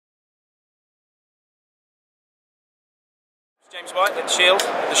James White at Shield,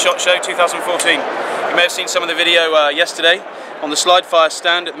 the SHOT Show 2014. You may have seen some of the video yesterday on the slide fire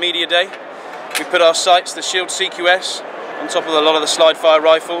stand at Media Day. We put our sights, the Shield CQS, on top of a lot of the slide fire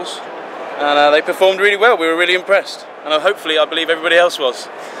rifles, and they performed really well. We were really impressed, and hopefully I believe everybody else was.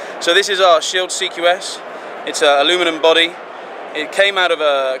 So this is our Shield CQS. It's an aluminum body. It came out of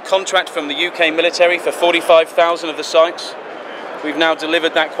a contract from the UK military for 45,000 of the sights. We've now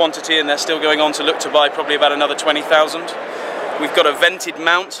delivered that quantity, and they're still going on to look to buy probably about another 20,000. We've got a vented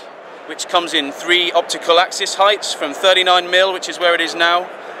mount which comes in 3 optical axis heights from 39mm, which is where it is now,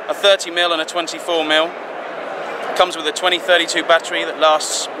 a 30mm and a 24mm. It comes with a 2032 battery that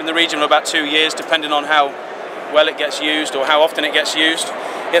lasts in the region of about 2 years, depending on how well it gets used or how often it gets used.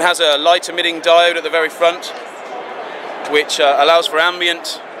 It has a light emitting diode at the very front, which allows for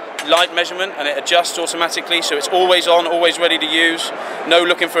ambient light measurement, and it adjusts automatically, so it's always on, always ready to use. No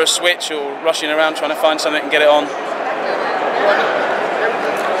looking for a switch or rushing around trying to find something and get it on.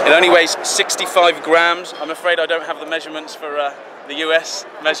 It only weighs 65 grams. I'm afraid I don't have the measurements for the US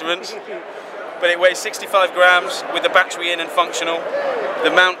measurements, but it weighs 65 grams with the battery in and functional. The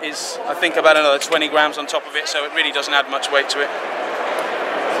mount is, I think, about another 20 grams on top of it, so it really doesn't add much weight to it.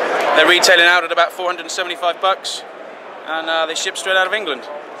 They're retailing out at about $475, and they ship straight out of England.